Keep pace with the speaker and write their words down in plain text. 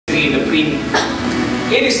screen,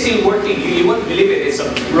 it is still working. You won't believe it. It's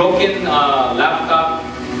a broken laptop,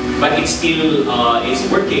 but it still is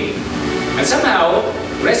working. And somehow,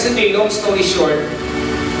 recently, long story short,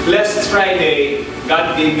 last Friday,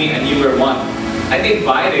 God gave me a newer one. I didn't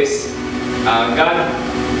buy this. God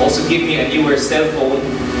also gave me a newer cell phone.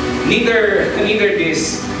 Neither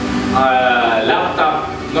this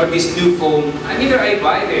laptop nor this new phone, neither I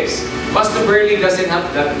buy this. Pastor Berlie doesn't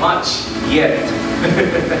have that much yet.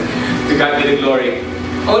 To God be the glory.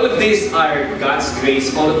 All of these are God's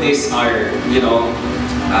grace. All of these are,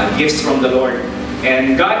 gifts from the Lord.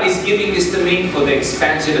 And God is giving this to me for the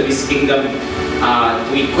expansion of His kingdom,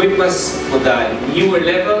 to equip us for the newer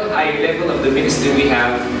level, higher level of the ministry we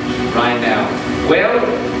have right now. Well,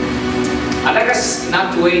 I'd like us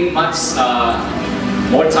not to wait much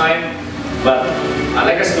more time, but I'd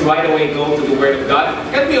like us to right away go to the Word of God.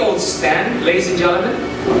 Can we all stand, ladies and gentlemen?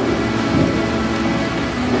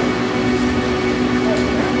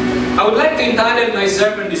 I would like to entitle my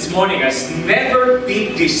sermon this morning as Never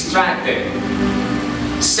Be Distracted.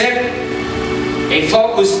 Set a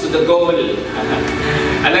focus to the goal.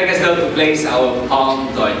 I'd like us now to place our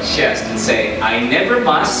palm to our chest and say, I never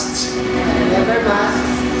must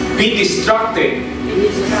be distracted.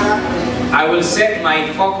 I will set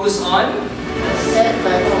my focus on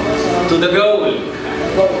to the goal.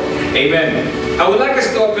 Amen. I would like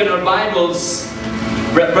us to open our Bibles,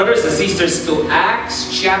 brothers and sisters, to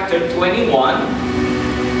Acts chapter 21.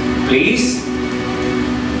 Please.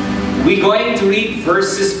 We're going to read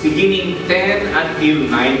verses beginning 10 until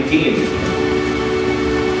 19.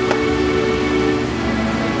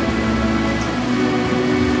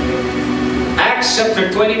 Acts chapter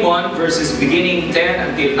 21, verses beginning 10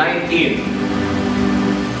 until 19.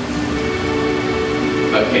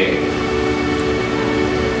 Okay.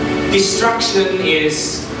 Distraction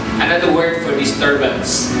is another word for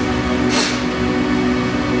disturbance.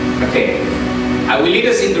 Okay. I will lead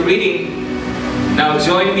us in the reading. Now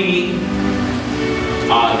join me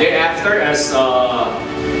thereafter as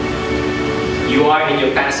you are in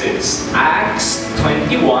your passage. Acts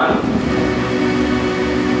 21,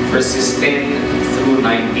 verses 10 through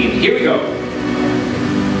 19. Here we go.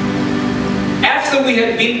 After we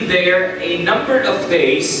had been there a number of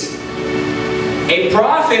days, a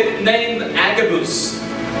prophet named Agabus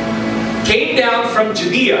came down from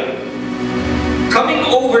Judea. Coming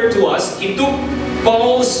over to us, he took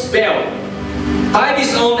Paul's belt, tied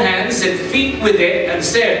his own hands and feet with it, and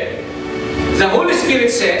said, the Holy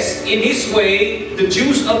Spirit says, in His way, the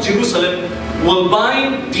Jews of Jerusalem will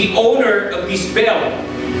bind the owner of this belt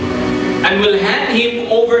and will hand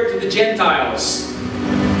him over to the Gentiles.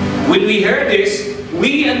 When we heard this,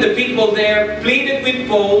 we and the people there pleaded with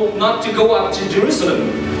Paul not to go up to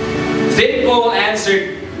Jerusalem. Then Paul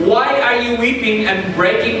answered, why are you weeping and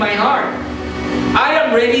breaking my heart? I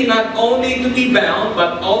am ready not only to be bound,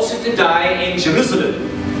 but also to die in Jerusalem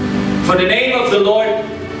for the name of the Lord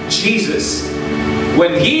Jesus.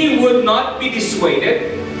 When he would not be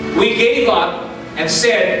dissuaded, we gave up and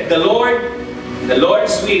said, the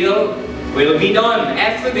Lord's will be done.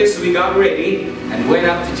 After this, we got ready and went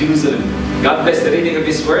up to Jerusalem. God bless the reading of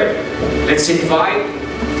His Word. Let's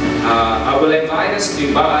I will invite us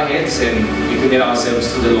to bow our heads and commit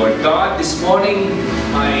ourselves to the Lord. God, this morning,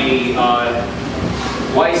 my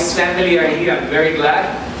wife's family are here. I'm very glad.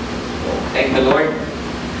 Thank the Lord.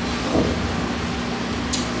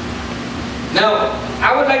 Now,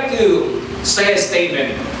 I would like to say a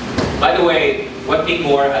statement. By the way, one thing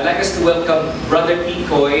more, I'd like us to welcome Brother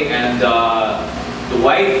Picoy and the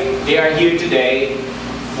wife. They are here today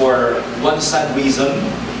for one sad reason.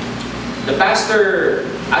 The pastor,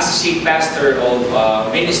 associate pastor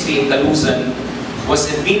of ministry in Talusan, was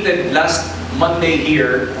admitted last Monday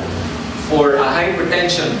here for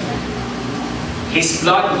hypertension. His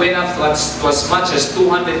blood went up to as much as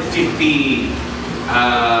 250.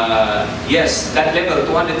 Yes, that level,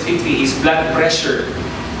 250, his blood pressure.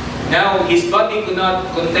 Now, his body could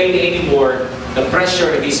not contain anymore the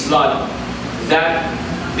pressure of his blood. That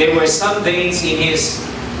there were some veins in his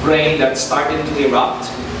brain that started to erupt.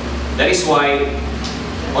 That is why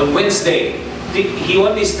on Wednesday, he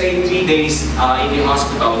only stayed 3 days in the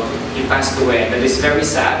hospital. He passed away. That is very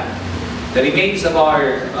sad. The remains of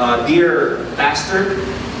our dear pastor,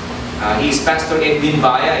 his Pastor Edwin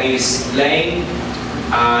Baya, is laying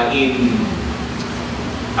in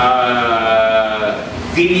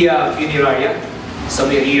Villa Funeraria,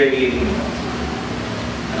 somewhere here in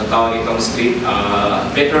ano tawag itong street,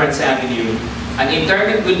 Veterans Avenue. An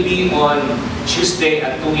interment will be on Tuesday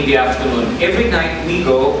at 2 in the afternoon. Every night we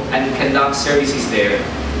go and conduct services there.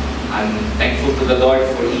 I'm thankful to the Lord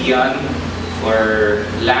for Ian, for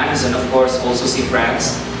Lance, and of course also si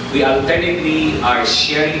France. We alternately are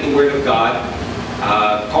sharing the Word of God,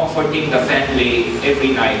 comforting the family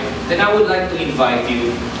every night. Then I would like to invite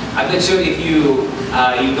you. I'm not sure if you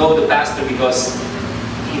know the pastor, because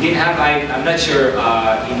he didn't have, I'm not sure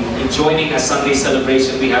in joining a Sunday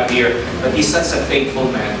celebration we have here, but he's such a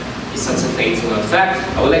faithful man. He's such a faithful man. In fact,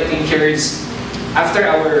 I would like to encourage, after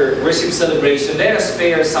our worship celebration, let us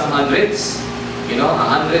spare some hundreds. You know,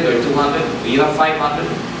 100 or 200. You have 500.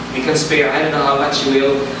 We can spare, I don't know how much you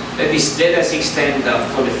will. Let us extend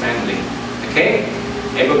for the family. Okay?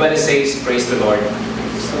 Everybody says, praise the Lord.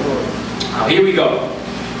 Here we go.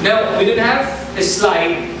 Now, we don't have a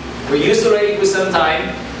slide. We're used already for some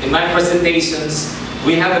time. In my presentations,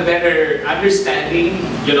 we have a better understanding,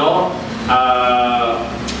 you know,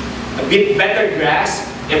 a bit better grasp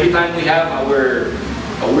every time we have our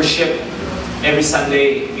worship every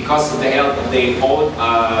Sunday, because of the help of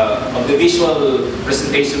the visual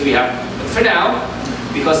presentation we have. But for now,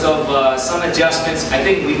 because of some adjustments, I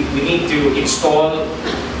think we need to install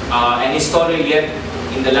an installer yet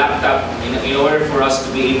in the laptop in order for us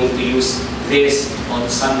to be able to use this on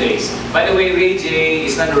Sundays. By the way, Ray J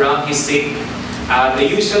is not around, he's sick. The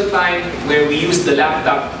usual time where we use the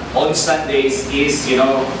laptop on Sundays is, you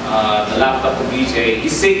know, the laptop of BJ.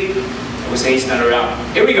 He's sick, I would say he's not around.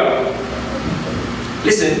 Here we go.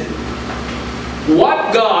 Listen,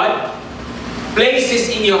 what God places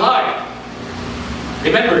in your heart,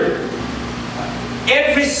 remember,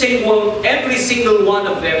 every single one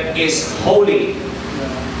of them is holy.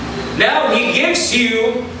 Now He gives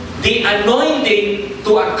you the anointing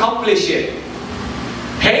to accomplish it.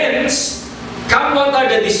 Hence, come what are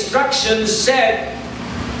the distractions set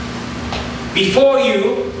before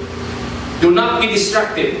you, do not be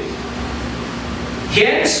distracted.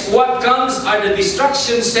 Hence, what comes are the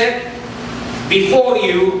distractions set before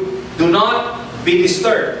you, do not be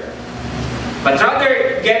disturbed. But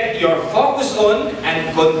rather, get your focus on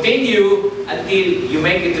and continue until you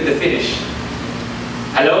make it to the finish.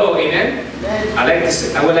 Hello, amen?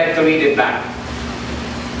 I would like to read it back.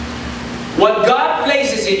 What God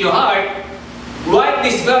places in your heart, right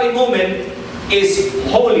this very moment, is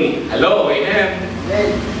holy. Hello,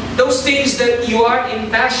 amen? Those things that you are in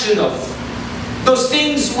passion of. Those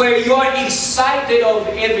things where you are excited of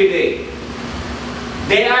every day.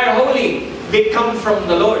 They are holy. They come from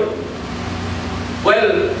the Lord.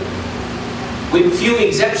 Well, with few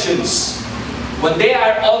exceptions. When they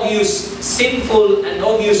are obvious sinful and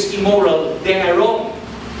obvious immoral, they are wrong.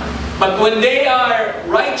 But when they are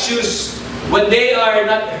righteous, when they are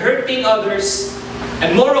not hurting others,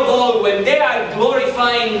 and more of all, when they are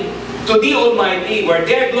glorifying to the Almighty, where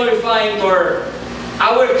they are glorifying to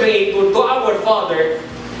our Creator, to our Father,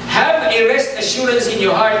 have a rest assurance in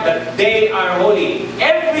your heart that they are holy.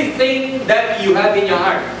 Everything that you have in your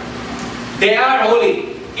heart, they are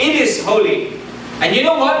holy. It is holy. And you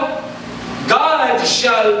know what? God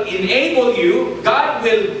shall enable you, God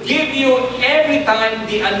will give you every time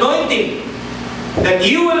the anointing that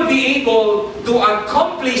you will be able to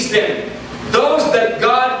accomplish them, those that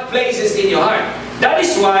God places in your heart. That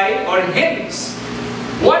is why, or hence,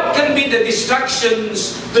 what can be the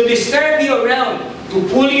distractions to disturb you around, to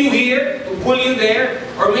pull you here, to pull you there,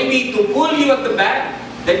 or maybe to pull you at the back,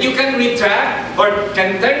 that you can retract or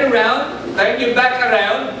can turn around, turn you back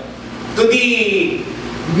around to the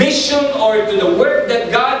mission or to the work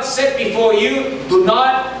that God set before you. Do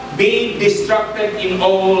not be distracted in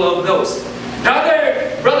all of those.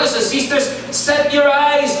 Rather, brothers and sisters, set your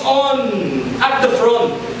eyes on at the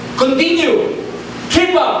front. Continue.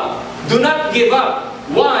 Keep up. Do not give up.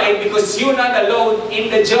 Why? Because you're not alone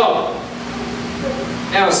in the job.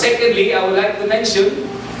 Now, secondly, I would like to mention,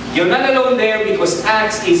 you're not alone there because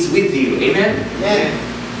Acts is with you. Amen? Amen.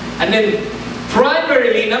 And then,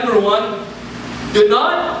 primarily, number one, do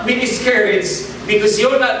not be discouraged because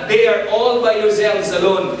you're not there all by yourselves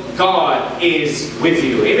alone. God is with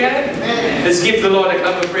you. Amen? Amen. Let's give the Lord a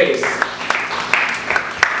clap of praise.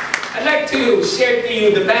 I'd like to share to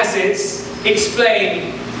you the passage,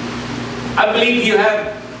 explain. I believe you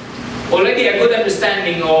have already a good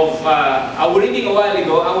understanding of our reading a while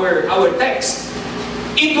ago, our text.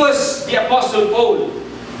 It was the Apostle Paul.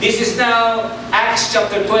 This is now Acts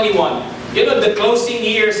chapter 21. You know the closing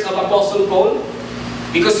years of Apostle Paul?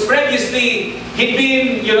 Because previously, he'd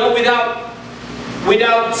been, you know,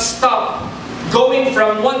 without stop, going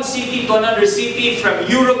from one city to another city, from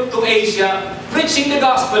Europe to Asia, preaching the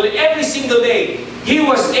gospel every single day. He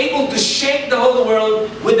was able to shake the whole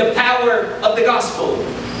world with the power of the gospel.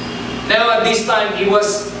 Now at this time, he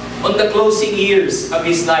was on the closing years of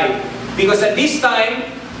his life. Because at this time,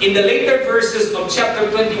 in the later verses of chapter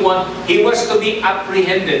 21, he was to be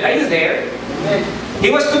apprehended. Are you there? He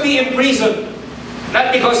was to be imprisoned.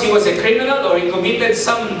 Not because he was a criminal or he committed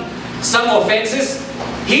some offenses.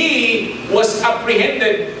 He was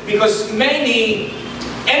apprehended because many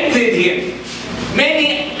envied him.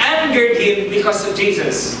 Many angered him because of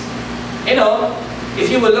Jesus. You know, if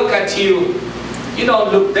you will look at you, you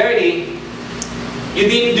don't look dirty. You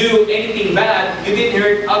didn't do anything bad. You didn't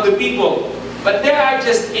hurt other people. But there are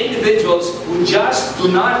just individuals who just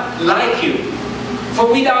do not like you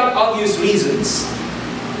for without obvious reasons.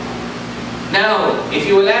 Now, if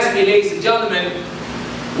you will ask me, ladies and gentlemen,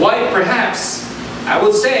 why perhaps, I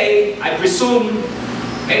would say, I presume,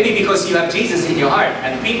 maybe because you have Jesus in your heart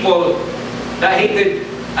and people that hated,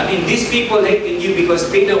 these people hated you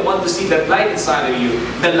because they don't want to see that light inside of you.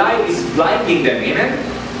 The light is blinding them, amen?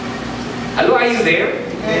 Hello, are you there?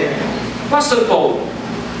 Apostle Paul,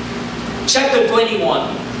 chapter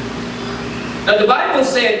 21. Now the Bible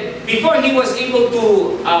said, before he was able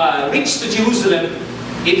to reach to Jerusalem,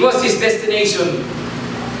 it was his destination.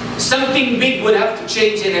 Something big would have to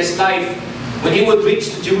change in his life when he would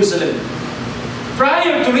reach to Jerusalem.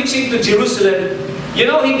 Prior to reaching to Jerusalem, you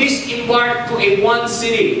know, he disembarked to one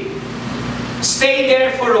city, stayed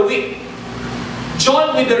there for a week,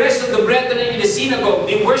 joined with the rest of the brethren in the synagogue.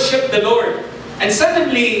 They worshiped the Lord. And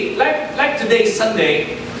suddenly, like today's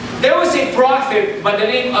Sunday, there was a prophet by the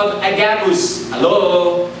name of Agabus.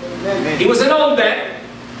 Hello? He was an old man,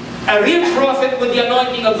 a real prophet with the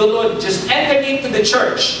anointing of the Lord, just entered into the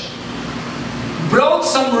church, brought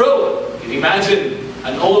some robe. You can imagine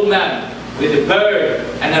an old man with a beard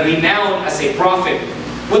and a renown as a prophet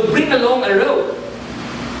would bring along a robe,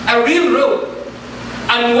 a real robe,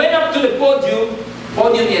 and went up to the podium.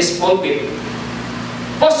 Podium is pulpit.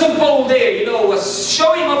 Apostle Paul there, you know, was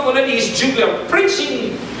showing off already his jubilee,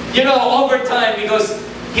 preaching, you know, over time because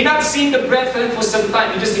he not seen the brethren for some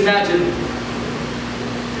time. You just imagine.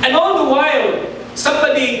 And all the while,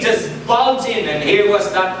 somebody just bulged in, and here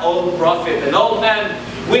was that old prophet, an old man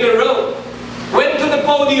with a robe, went to the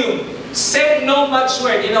podium, said no much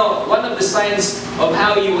word. You know, one of the signs of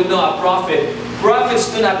how you would know a prophet,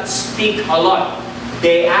 prophets do not speak a lot.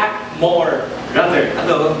 They act more, rather.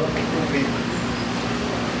 Hello?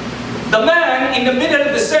 The man, in the middle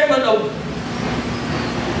of the sermon of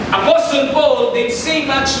Apostle Paul, didn't say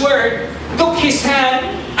much word, took his hand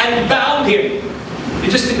and bound him. You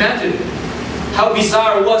just imagine, how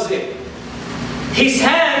bizarre was it? His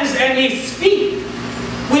hands and his feet,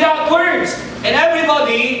 without words. And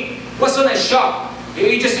everybody was on a shock.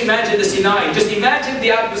 You just imagine the scenario. Just imagine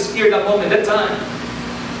the atmosphere that moment, that time.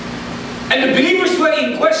 And the believers were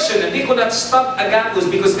in question, and they could not stop Agabus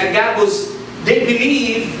because Agabus, they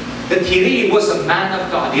believed that he really was a man of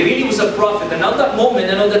God. He really was a prophet. And at that moment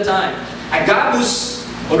and at that time, Agabus,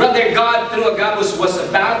 or rather God through Agabus, was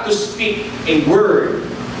about to speak a word.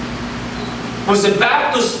 Was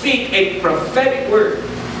about to speak a prophetic word.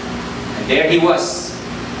 And there he was.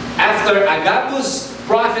 After Agabus,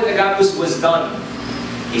 prophet Agabus was done,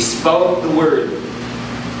 he spoke the word.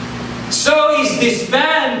 So is this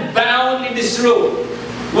man bound in this robe.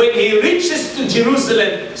 When he reaches to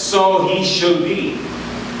Jerusalem, so he shall be.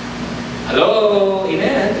 Hello?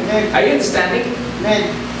 Amen? Amen. Are you understanding? Amen.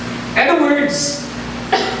 In other words,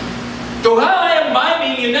 to how I am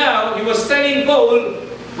binding you now, he was telling Paul,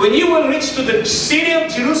 when you will reach to the city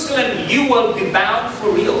of Jerusalem, you will be bound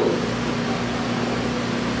for real.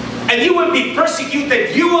 And you will be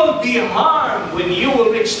persecuted. You will be harmed when you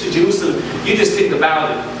will reach to Jerusalem. You just think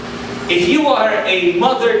about it. If you are a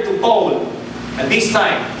mother to Paul at this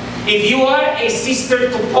time, if you are a sister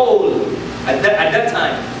to Paul at that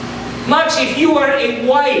time, much if you are a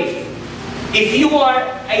wife, if you are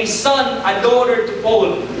a son, a daughter to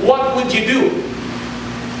Paul, what would you do?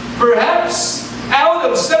 Perhaps out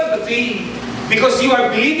of sympathy, because you are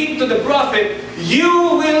believing to the prophet,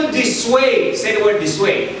 you will dissuade. Say the word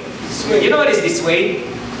dissuade. Dissuade. You know what is dissuade?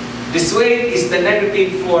 Dissuade is the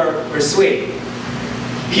negative for persuade.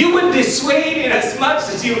 You would dissuade it as much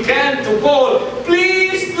as you can to Paul.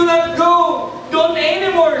 Please do not go. Don't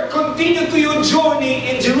anymore continue to your journey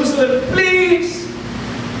in Jerusalem. Please.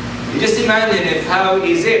 You just imagine if how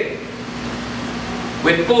is it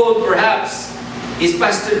when Paul perhaps is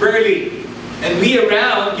Pastor Berlie and you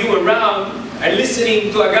around are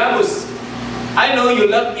listening to Agabus. I know you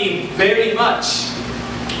love me very much.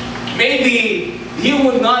 Maybe you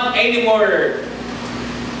would not anymore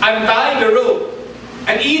untie the rope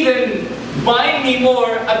and even bind me more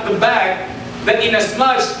at the back, that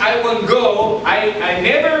inasmuch I won't go, I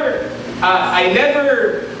never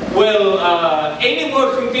will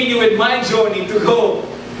anymore continue with my journey to go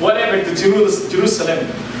whatever to Jerusalem.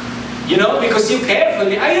 You know, because you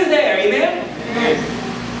carefully, are you there? Amen?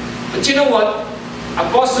 But you know what?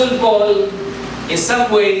 Apostle Paul, in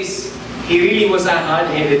some ways, he really was a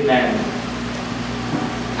hard-headed man.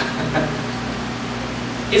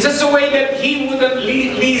 It's just a way that he wouldn't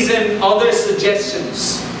listen other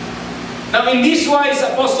suggestions. Now in this wise,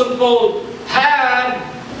 Apostle Paul had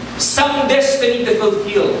some destiny to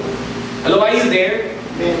fulfill. Hello, are you there?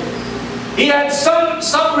 Amen. He had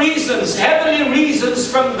some reasons, heavenly reasons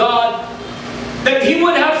from God that he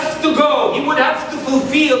would have to go, he would have to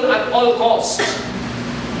fulfill at all costs.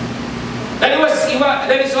 That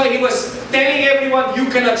is why he was telling everyone, you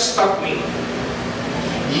cannot stop me.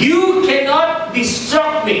 You cannot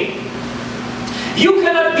distract me. You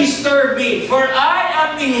cannot disturb me, for I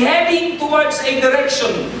am heading towards a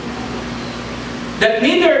direction that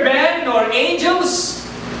neither man nor angels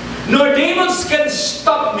nor demons can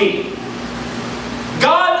stop me.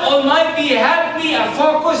 God Almighty had me a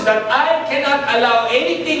focus that I cannot allow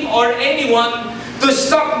anything or anyone to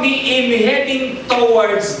stop me in heading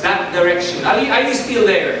towards that direction. Are you still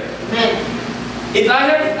there? If I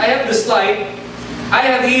have the slide, I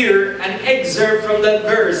have here an excerpt from that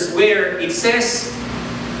verse where it says,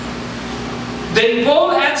 "Then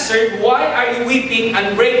Paul answered, 'Why are you weeping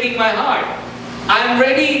and breaking my heart? I am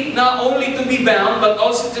ready not only to be bound, but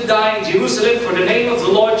also to die in Jerusalem for the name of the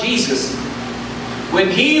Lord Jesus.'" When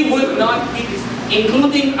he would not be,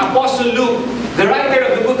 including Apostle Luke, the writer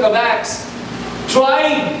of the book of Acts,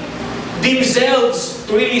 tried themselves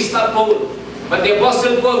to really stop Paul. But the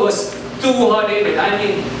Apostle Paul was too hard-headed. I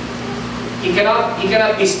mean, he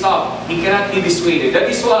cannot be stopped. He cannot be dissuaded. That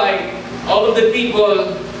is why all of the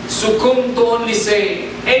people succumb to only say,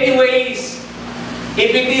 anyways,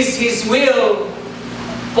 if it is His will,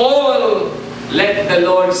 Paul, let the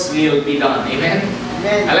Lord's will be done. Amen?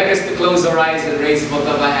 Amen. I'd like us to close our eyes and raise both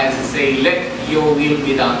of our hands and say, let your will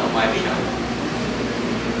be done, Almighty God.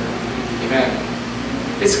 Amen.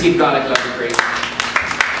 Let's give God a clap of praise.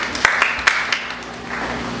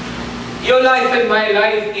 Your life and my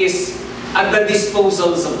life is at the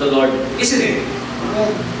disposals of the Lord, isn't it?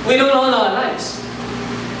 We don't own our lives.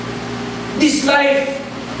 This life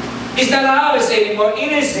is not ours anymore.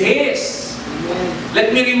 It is His. Let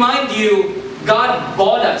me remind you, God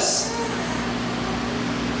bought us.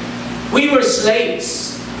 We were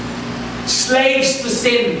slaves. Slaves to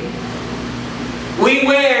sin. We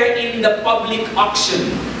were in the public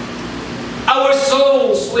auction. Our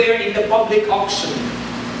souls were in the public auction.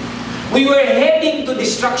 We were heading to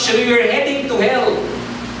destruction. We were heading to hell.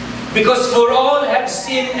 Because for all have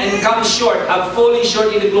sinned and come short, have fallen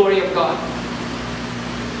short in the glory of God.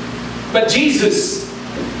 But Jesus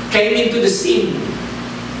came into the scene.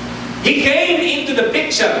 He came into the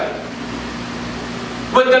picture.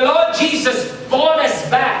 When the Lord Jesus bought us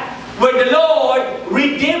back, when the Lord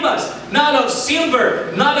redeemed us, not of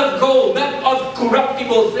silver, not of gold, not of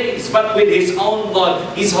corruptible things, but with His own blood,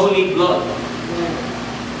 His holy blood.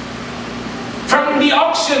 From the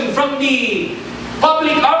auction, from the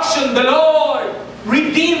public auction, the Lord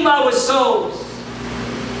redeemed our souls.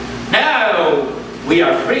 Now we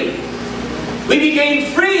are free. We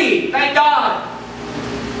became free, thank God.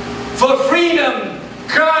 For freedom,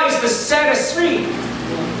 Christ has set us free.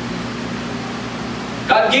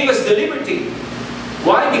 God gave us the liberty.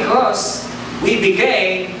 Why? Because we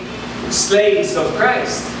became slaves of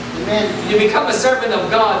Christ. Amen. You become a servant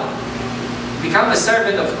of God, become a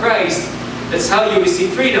servant of Christ. That's how you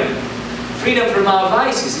receive freedom. Freedom from our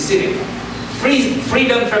vices, isn't it?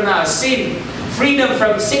 Freedom from our sin. Freedom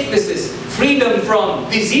from sicknesses. Freedom from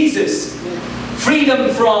diseases. Freedom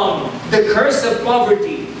from the curse of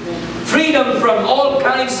poverty. Freedom from all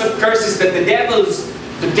kinds of curses that the devil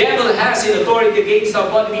has in authority against our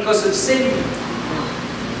body because of sin.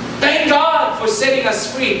 Thank God for setting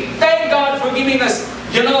us free. Thank God for giving us,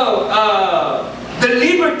 the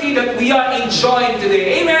liberty that we are enjoying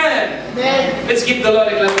today. Amen. Amen. Let's give the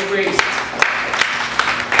Lord a clap of praise.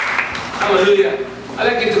 Hallelujah. I'd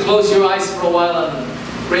like you to close your eyes for a while and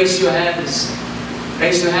raise your hands.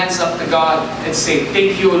 Raise your hands up to God and say,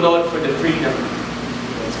 thank you, Lord, for the freedom.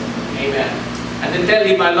 Amen. And then tell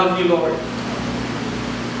Him, I love you, Lord.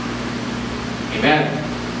 Amen.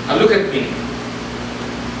 Now look at me.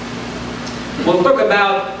 We'll talk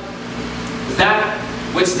about that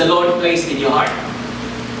which the Lord placed in your heart.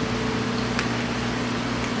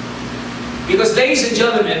 Because, ladies and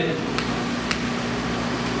gentlemen,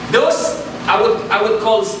 those I would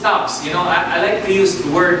call stops. I like to use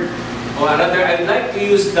the word, or rather, I like to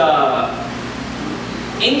use the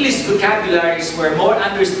English vocabularies were more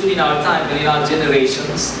understood in our time than in our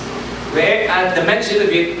generations. Where, at the mention of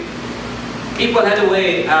it, people had a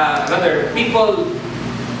way, people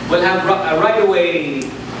will have right away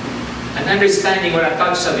an understanding or a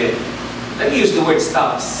touch of it. Let me use the word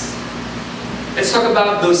stuffs. Let's talk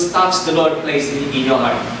about those stuffs the Lord placed in your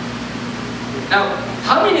heart. Now,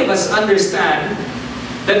 how many of us understand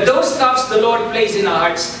that those stuffs the Lord placed in our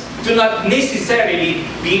hearts do not necessarily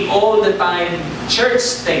be all the time church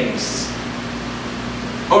things?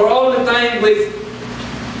 Or all the time with,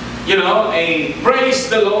 you know, a praise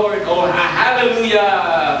the Lord or a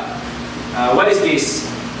hallelujah, what is this?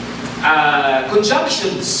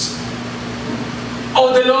 Conjunctions.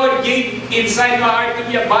 Oh, the Lord gave inside my heart to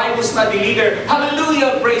be a Bible study leader.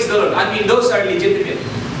 Hallelujah, praise the Lord. I mean, those are legitimate.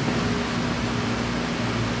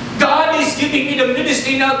 God is giving me the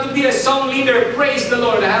ministry now to be a song leader. Praise the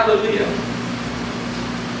Lord, hallelujah.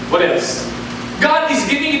 What else? God is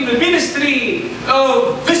giving him the ministry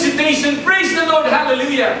of visitation. Praise the Lord,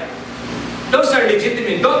 hallelujah. Those are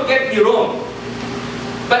legitimate, don't get me wrong.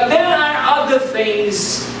 But there are other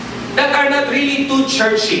things that are not really too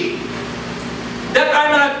churchy, that are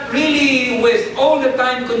not really with all the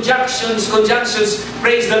time conjunctions,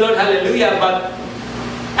 praise the Lord, hallelujah, but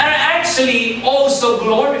are actually also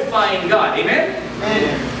glorifying God. Amen?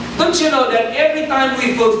 Amen. Don't you know that every time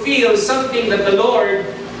we fulfill something that the Lord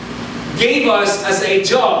gave us as a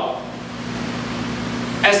job,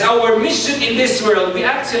 as our mission in this world, we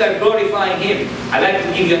actually are glorifying Him. I'd like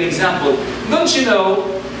to give you an example. Don't you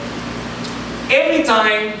know, every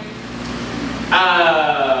time,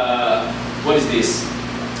 what is this?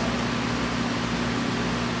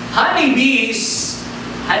 Honeybees,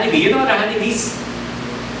 you know what are honeybees?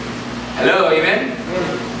 Hello, amen?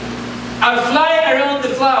 Are flying around the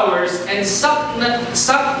flowers and suck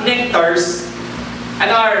nectars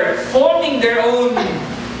and are forming their own,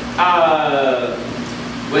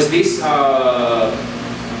 what's this?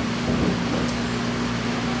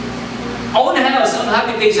 Own house, own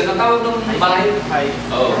habitation. Ang tawag ng bahay?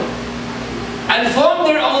 Oh. And form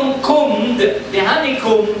their own comb, the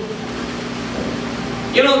honeycomb.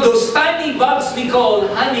 You know, those tiny bugs we call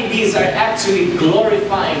honeybees are actually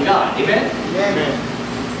glorifying God. Amen? Amen.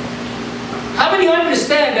 How many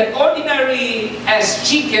understand that ordinary as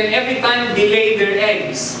chicken, every time they lay their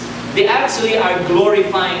eggs, they actually are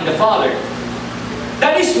glorifying the Father?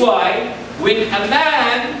 That is why when a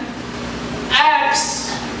man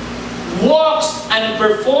acts, walks, and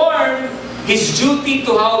performs his duty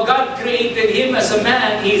to how God created him as a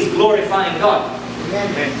man, he is glorifying God.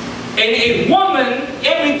 Amen. And a woman,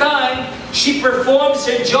 every time she performs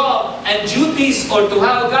her job and duties or to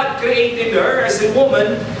how God created her as a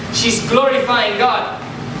woman, she's glorifying God.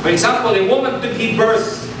 For example, a woman to give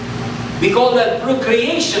birth, we call that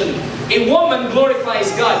procreation. A woman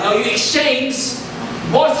glorifies God. Now you exchange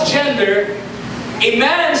both gender. A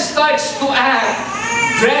man starts to act,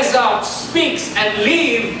 dress up, speaks, and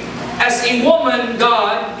live as a woman.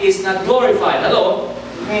 God is not glorified. Hello?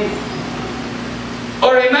 Amen.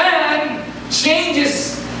 Or a man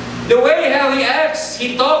changes the way how he acts,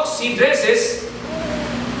 he talks, he dresses,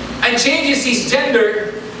 and changes his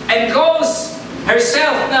gender and calls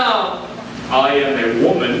herself now, I am a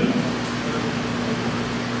woman.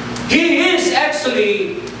 He is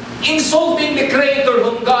actually insulting the Creator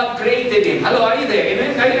whom God created him. Hello, are you there?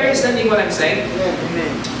 Amen? Are you understanding what I'm saying? Amen.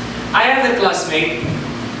 I have a classmate.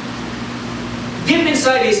 Deep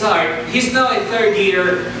inside his heart, he's now a third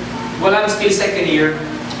year, while I'm still second year.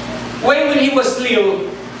 When he was little,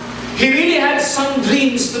 he really had some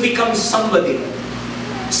dreams to become somebody.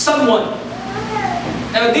 Someone.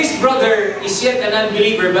 Now this brother is yet an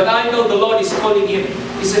unbeliever, but I know the Lord is calling him.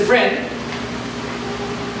 He's a friend.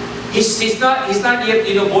 He's not yet,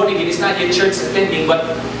 born again. He's not yet church attending, but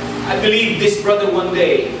I believe this brother one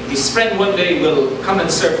day, his friend one day will come and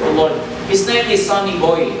serve the Lord. His name is Sonny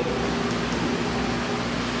Boy.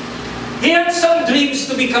 He had some dreams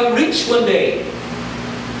to become rich one day,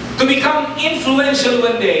 to become influential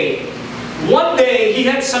one day. One day, he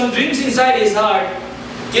had some dreams inside his heart,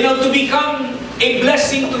 to become a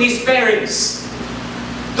blessing to his parents,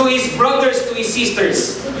 to his brothers, to his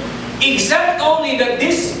sisters. Except only that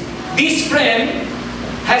this friend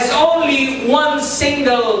has only one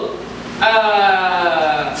single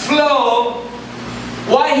flaw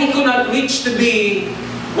why he could not reach to be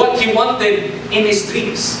what he wanted in his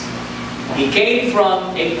dreams. He came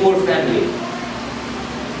from a poor family.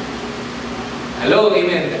 Hello,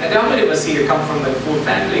 amen. And how many of us here come from a poor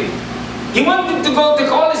family? He wanted to go to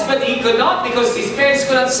college, but he could not because his parents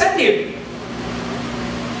could not send him.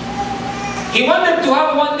 He wanted to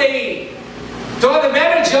have one day to have a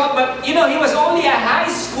better job, but he was only a high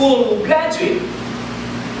school graduate.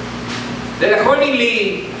 Then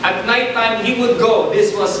accordingly, at night time he would go.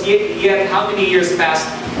 This was yet how many years past?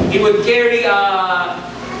 He would carry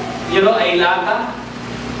a lata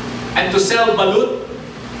and to sell balut,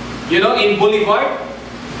 in Boulevard.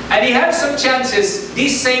 And he had some chances,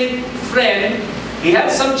 this same friend, he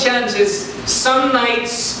had some chances, some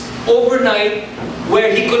nights, overnight,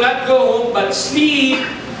 where he could not go home but sleep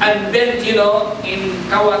and bent, in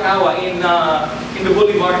Kawa-Kawa, in the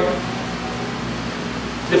Boulevard.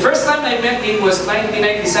 The first time I met him was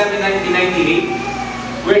 1997,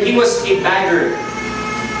 1998, where he was a bagger.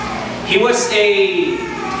 He was a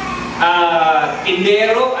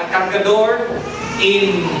indero, a cargador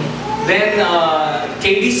in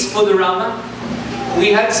KB's Fodorama.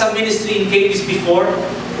 We had some ministry in KB's before.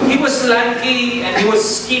 He was lanky and he was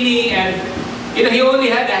skinny, and he only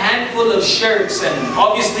had a handful of shirts and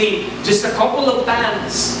obviously just a couple of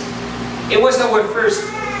pants. It was our first,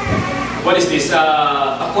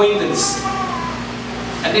 acquaintance.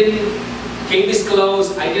 And then KB's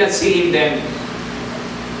closed. I did not see him then.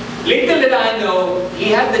 Little did I know,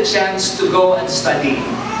 he had the chance to go and study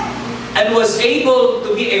and was able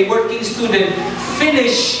to be a working student,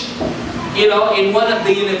 finish, in one of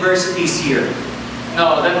the universities here.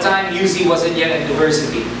 No, that time UC wasn't yet a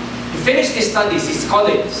university. He finished his studies, his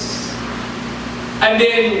college, and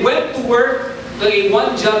then went to work to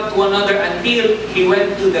one job to another until he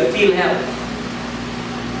went to the PhilHealth.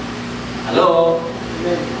 Hello?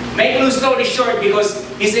 Make long story short, because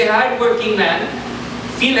he's a hard-working man,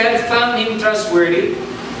 PhilHealth found him trustworthy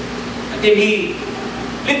until he,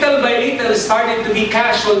 little by little, started to be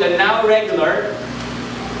casual and now regular.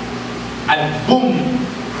 And boom!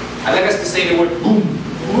 I like us to say the word boom.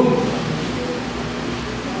 Boom.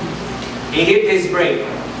 He hit his break.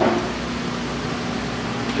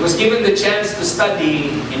 He was given the chance to study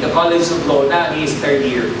in the College of Law. Now he is third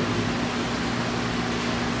year.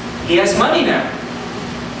 He has money now.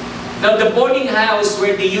 Now the boarding house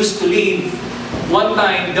where they used to live, one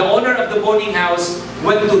time the owner of the boarding house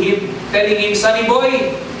went to him, telling him, "Sonny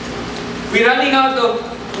boy, we're running out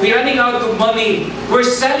of money. We're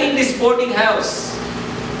selling this boarding house.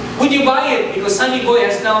 Would you buy it?" Because Sonny boy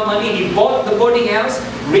has now money. He bought the boarding house,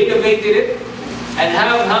 renovated it, and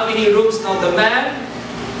have how many rooms now? The man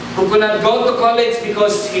who could not go to college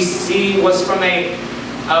because he was from a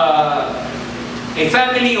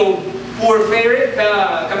family of poor parents,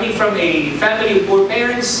 coming from a family of poor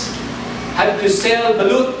parents, had to sell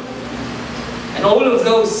balut, and all of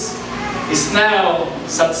those is now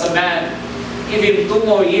such a man. Give him 2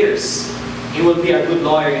 more years, he will be a good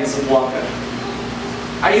lawyer in Zamboanga.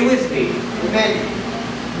 Are you with me? Amen.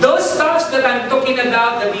 Those stuffs that I'm talking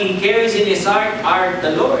about that he carries in his heart are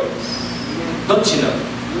the Lord's. Don't you know?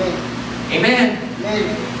 Amen. Amen.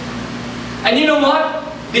 Amen. And you know what?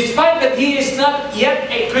 Despite that he is not yet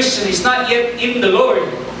a Christian, he's not yet in the Lord,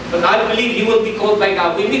 but I believe he will be called by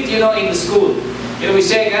God. We meet, in the school. We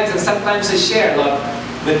shake hands, and sometimes I share a lot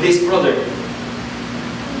with this brother.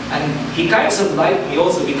 And he kind of liked me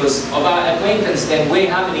also because of our acquaintance then way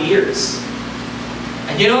how many years.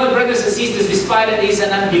 And you know what, brothers and sisters, despite that he's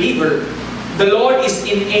an unbeliever, the Lord is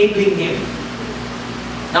enabling him.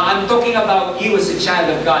 Now I'm talking about you as a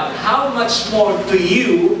child of God. How much more to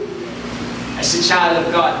you as a child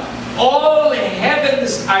of God? All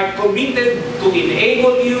heavens are committed to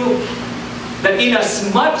enable you that in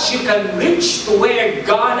as much you can reach to where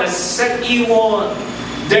God has set you on.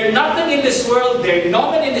 There's nothing in this world, there's no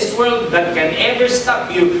one in this world that can ever stop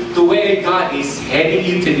you to where God is heading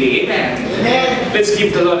you to be. Amen. Amen. Let's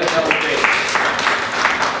give the Lord a clap of praise.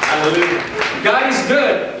 Hallelujah. God is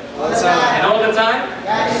good. All the time. And all the time?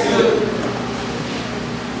 God is good.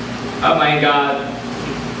 Oh my God.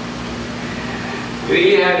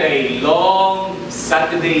 We really had a long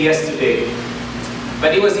Saturday yesterday,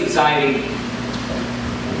 but it was exciting.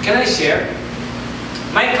 Can I share?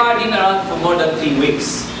 My car didn't run for more than 3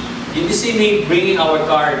 weeks. Did you see me bringing our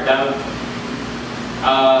car down?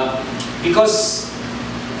 Because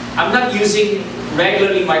I'm not using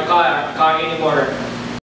regularly my car anymore